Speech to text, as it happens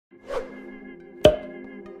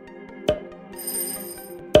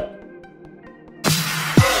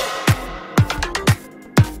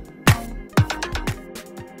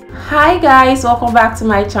Hi guys, welcome back to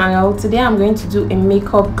my channel. Today I'm going to do a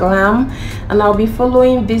makeup glam and I'll be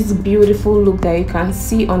following this beautiful look that you can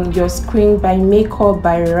see on your screen by Makeup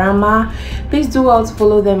by Rama. Please do well to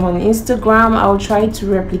follow them on Instagram. I'll try to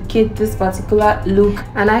replicate this particular look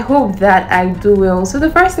and I hope that I do well. So the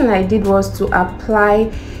first thing I did was to apply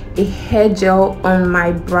a hair gel on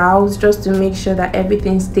my brows just to make sure that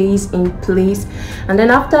everything stays in place, and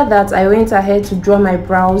then after that I went ahead to draw my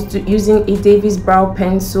brows using a Davis brow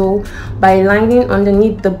pencil by lining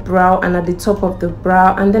underneath the brow and at the top of the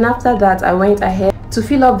brow, and then after that I went ahead to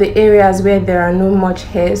fill up the areas where there are no much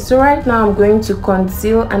hair. So right now I'm going to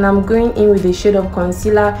conceal, and I'm going in with a shade of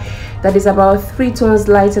concealer that is about 3 tones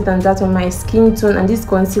lighter than that of my skin tone, and this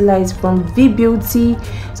concealer is from V Beauty.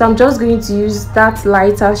 So I'm just going to use that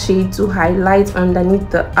lighter shade to highlight underneath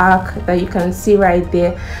the arc that you can see right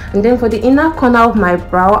there, and then for the inner corner of my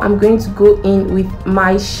brow I'm going to go in with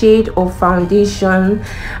my shade of foundation,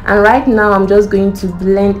 and right now I'm just going to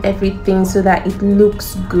blend everything so that it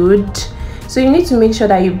looks good. So you need to make sure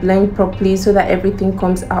that you blend properly so that everything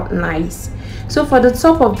comes out nice. So for the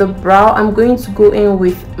top of the brow I'm going to go in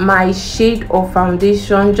with my shade of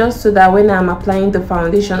foundation just so that when I'm applying the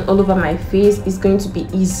foundation all over my face it's going to be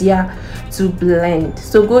easier to blend.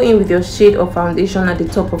 So go in with your shade of foundation at the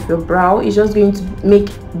top of your brow. It's just going to make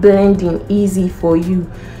blending easy for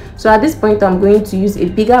you. So at this point I'm going to use a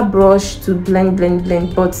bigger brush to blend,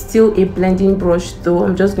 but still a blending brush though.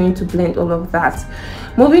 I'm just going to blend all of that.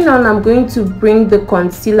 Moving on, I'm going to bring the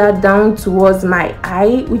concealer down towards my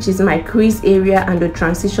eye, which is my crease area and the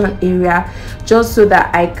transition area, just so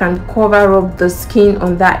that I can cover up the skin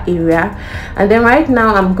on that area. And then right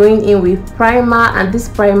now I'm going in with primer, and this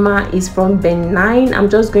primer is from Benign. I'm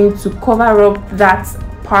just going to cover up that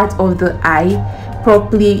part of the eye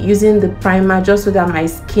properly using the primer just so that my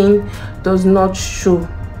skin does not show,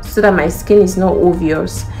 so that my skin is not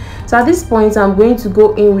obvious. So at this point I'm going to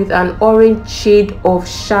go in with an orange shade of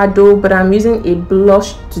shadow, but I'm using a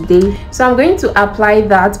blush today. So I'm going to apply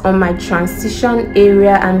that on my transition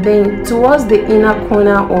area and then towards the inner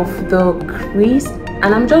corner of the crease,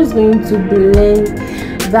 and I'm just going to blend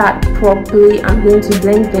that properly. I'm going to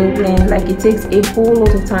blend like it takes a whole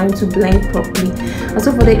lot of time to blend properly. And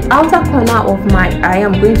so for the outer corner of my eye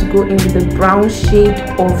I'm going to go in with the brown shade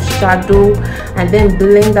of shadow and then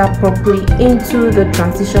blend that properly into the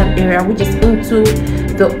transition area, which is into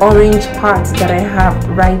the orange part that I have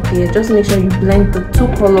right there. Just make sure you blend the two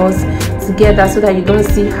colors together so that you don't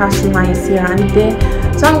see harsh lines here and there.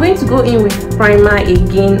 So I'm going to go in with primer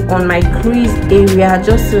again on my crease area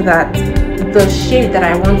just so that the shade that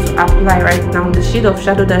I want to apply right now, the shade of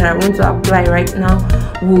shadow that I want to apply right now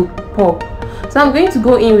will pop. So I'm going to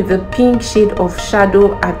go in with the pink shade of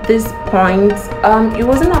shadow at this point. It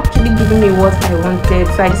wasn't actually giving me what I wanted,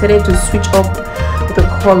 so I decided to switch up the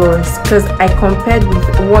colors because I compared with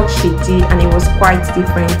what she did and it was quite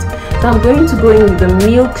different. So I'm going to go in with the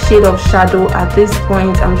milk shade of shadow at this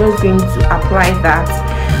point. I'm just going to apply that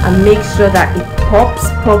and make sure that it pops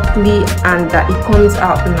properly and that it comes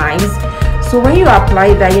out nice. So when you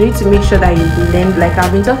apply that, you need to make sure that you blend. Like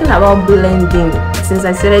I've been talking about blending since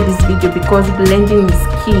I started this video, because blending is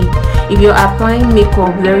key. If you're applying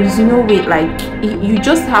makeup, there is no way, like you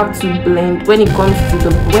just have to blend. When it comes to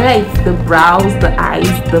whether it's the brows, the eyes,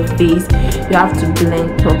 the face, you have to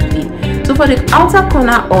blend properly. So for the outer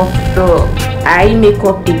corner of the eye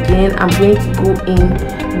makeup again, I'm going to go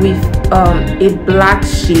in with a black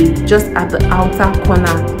shade just at the outer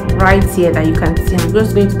corner right here that you can see. I'm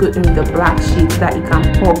just going to go in with the black shade so that it can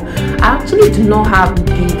pop. I actually do not have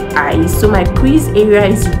big eyes, so my crease area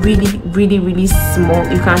is really small.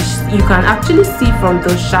 You can actually see from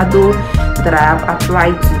the shadow that I have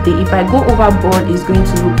applied today. If I go overboard it's going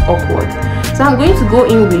to look awkward. So I'm going to go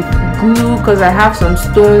in with glue because I have some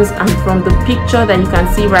stones, and from the picture that you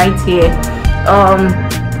can see right here,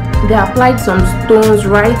 they applied some stones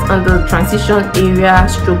right on the transition area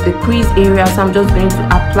stroke the crease area. So I'm just going to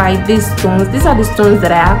apply these stones. These are the stones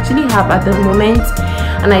that I actually have at the moment,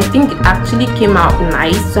 and I think it actually came out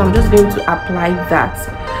nice, so I'm just going to apply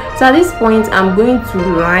that. So at this point I'm going to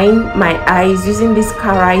line my eyes using this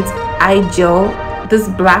Carite eye gel, this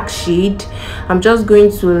black shade. I'm just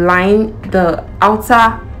going to line the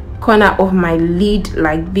outer corner of my lid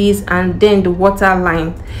like this, and then the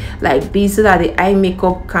waterline like this so that the eye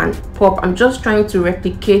makeup can pop. I'm just trying to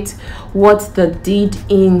replicate what they did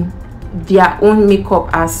in their own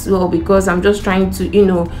makeup as well, because I'm just trying to, you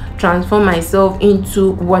know, transform myself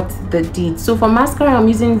into what they did. So for mascara I'm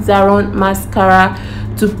using ZAHRA mascara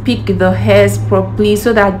to pick the hairs properly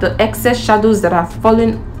so that the excess shadows that are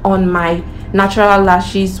falling on my natural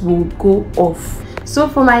lashes will go off. So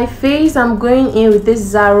for my face, I'm going in with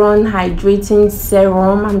this ZAHRA hydrating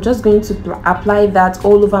serum. I'm just going to apply that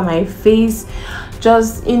all over my face.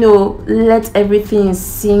 Just, you know, let everything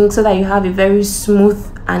sink so that you have a very smooth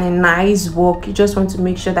and a nice walk. You just want to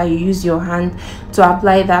make sure that you use your hand to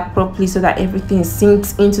apply that properly so that everything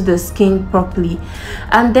sinks into the skin properly.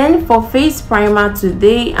 And then for face primer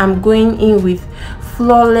today, I'm going in with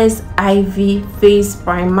Flawless IV face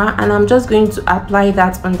primer, and I'm just going to apply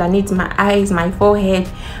that underneath my eyes, my forehead,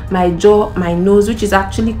 my jaw, my nose, which is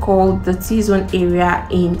actually called the T-zone area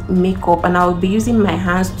in makeup. And I'll be using my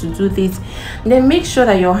hands to do this. And then make sure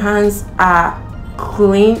that your hands are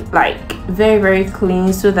clean, like very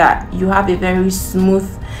clean, so that you have a very smooth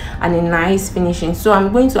and a nice finishing. So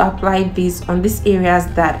I'm going to apply this on these areas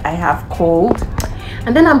that I have called.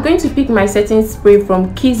 And then I'm going to pick my setting spray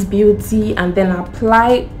from Kiss Beauty and then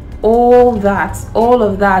apply all of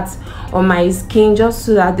that on my skin, just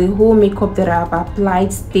so that the whole makeup that I've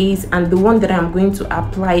applied stays, and the one that I'm going to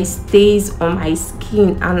apply stays on my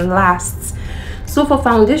skin and lasts. So for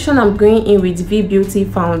foundation, I'm going in with V Beauty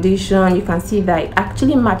foundation. You can see that it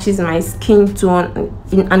actually matches my skin tone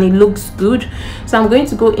and it looks good. So I'm going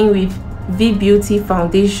to go in with V Beauty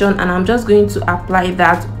foundation, and I'm just going to apply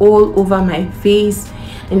that all over my face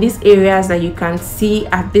in these areas that you can see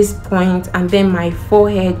at this point, and then my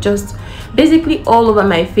forehead, just basically all over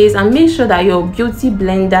my face. And make sure that your beauty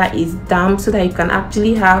blender is damp so that you can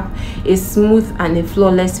actually have a smooth and a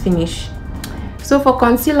flawless finish. So for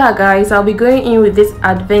concealer, guys, I'll be going in with this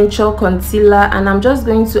Adventure concealer, and I'm just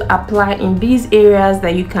going to apply in these areas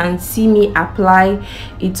that you can see me apply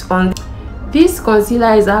it on. This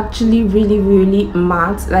concealer is actually really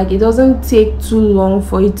matte, like it doesn't take too long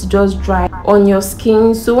for it to just dry on your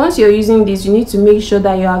skin. So once you're using this, you need to make sure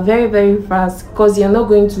that you are very fast, because you're not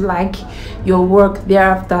going to like your work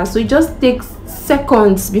thereafter. So it just takes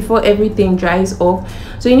seconds before everything dries off.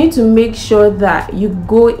 So you need to make sure that you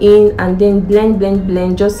go in and then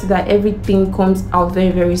blend just so that everything comes out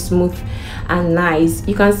very smooth and nice.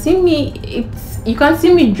 You can see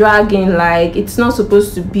me dragging like it's not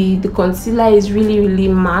supposed to be. The concealer is really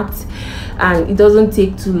matte and it doesn't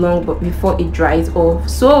take too long but before it dries off.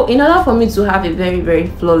 So in order for me to have a very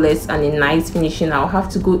flawless and a nice finishing, I'll have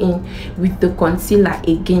to go in with the concealer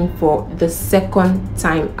again for the second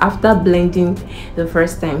time after blending the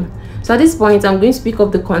first time. So at this point, I'm going to pick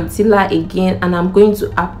up the concealer again, and I'm going to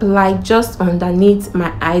apply just underneath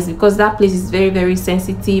my eyes, because that place is very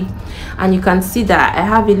sensitive, and you can see that I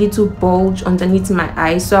have a little bulge underneath my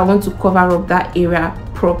eyes, so I want to cover up that area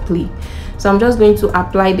properly. So I'm just going to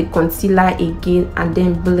apply the concealer again and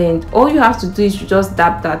then blend. All you have to do is to just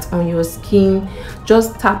dab that on your skin,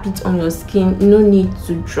 just tap it on your skin. No need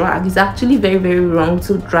to drag. It's actually very wrong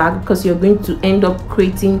to drag, because you're going to end up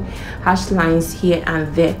creating harsh lines here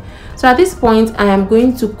and there. So at this point, I am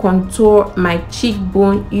going to contour my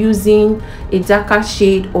cheekbone using a darker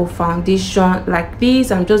shade of foundation like this.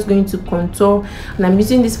 I'm just going to contour, and I'm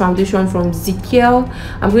using this foundation from GELE.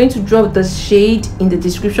 I'm going to drop the shade in the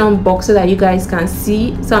description box so that you guys can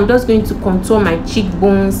see. So I'm just going to contour my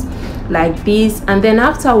cheekbones like this, and then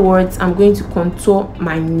afterwards I'm going to contour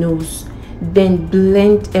my nose, then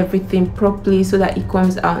blend everything properly so that it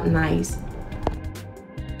comes out nice.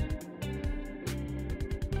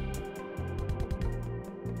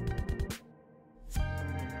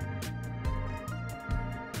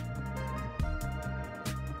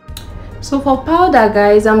 So for powder,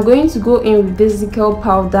 guys, I'm going to go in with this GELE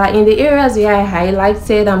powder. In the areas where I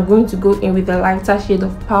highlighted, I'm going to go in with a lighter shade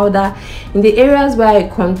of powder. In the areas where I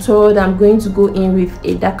contoured, I'm going to go in with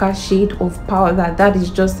a darker shade of powder. That is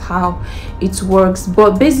just how it works.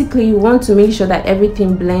 But basically, you want to make sure that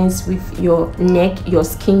everything blends with your neck, your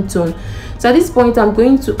skin tone. So at this point, I'm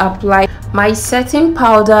going to apply my setting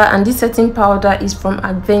powder, and this setting powder is from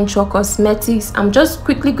Adventure Cosmetics. I'm just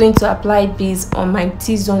quickly going to apply this on my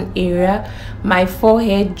T-zone area, my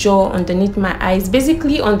forehead, jaw, underneath my eyes,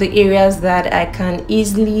 basically on the areas that I can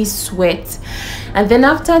easily sweat. And then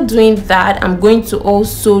after doing that, I'm going to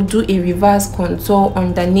also do a reverse contour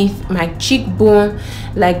underneath my cheekbone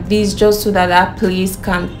like this, just so that that place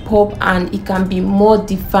can pop and it can be more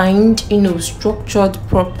defined, you know, structured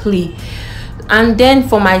properly. And then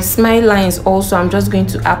for my smile lines also, I'm just going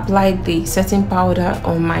to apply the setting powder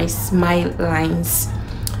on my smile lines.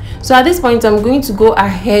 So at this point, I'm going to go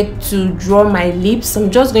ahead to draw my lips.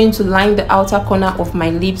 I'm just going to line the outer corner of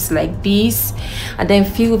my lips like this, and then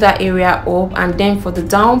fill that area up. And then for the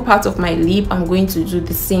down part of my lip, I'm going to do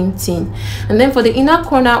the same thing. And then for the inner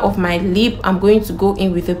corner of my lip, I'm going to go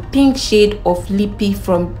in with a pink shade of Lippy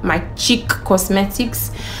from my Cheek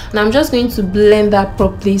Cosmetics, and I'm just going to blend that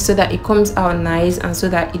properly so that it comes out nice and so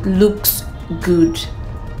that it looks good.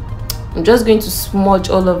 I'm just going to smudge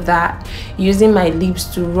all of that using my lips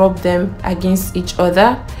to rub them against each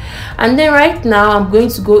other. And then right now I'm going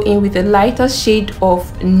to go in with a lighter shade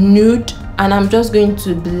of nude, and I'm just going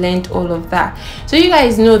to blend all of that. So you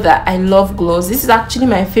guys know that I love gloss. This is actually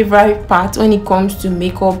my favorite part when it comes to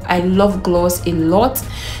makeup. I love gloss a lot,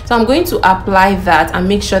 so I'm going to apply that and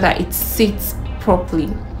make sure that it sits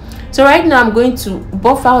properly. So right now I'm going to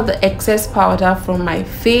buff out the excess powder from my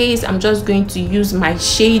face. I'm just going to use my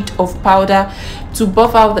shade of powder to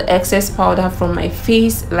buff out the excess powder from my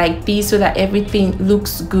face like this, so that everything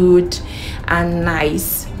looks good and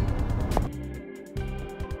nice.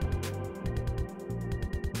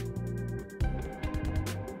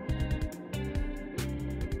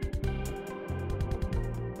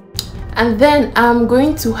 And then I'm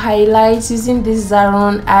going to highlight using this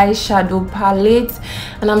ZAHRA eyeshadow palette,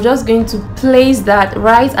 and I'm just going to place that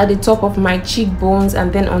right at the top of my cheekbones,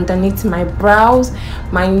 and then underneath my brows,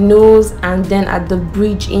 my nose, and then at the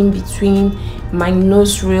bridge in between my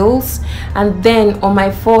nostrils, and then on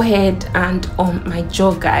my forehead and on my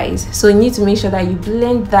jaw, guys. So you need to make sure that you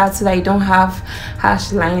blend that so that you don't have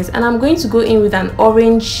harsh lines. And I'm going to go in with an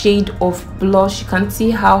orange shade of blush. You can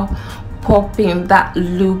see how popping that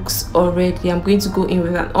looks already. I'm going to go in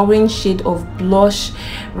with an orange shade of blush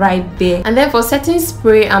right there. And then for setting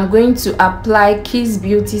spray, I'm going to apply Kiss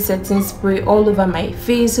Beauty setting spray all over my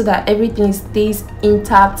face so that everything stays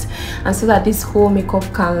intact and so that this whole makeup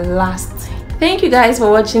can last. Thank you guys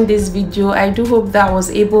for watching this video. I do hope that I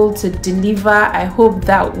was able to deliver. I hope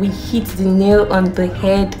that we hit the nail on the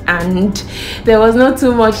head and there was not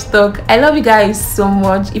too much talk. I love you guys so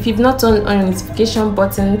much. If you've not turned on the notification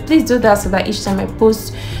button, please do that so that each time I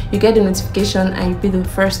post you get the notification and you'll be the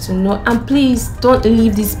first to know. And please don't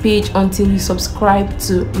leave this page until you subscribe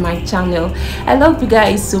to my channel. I love you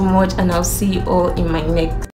guys so much, and I'll see you all in my next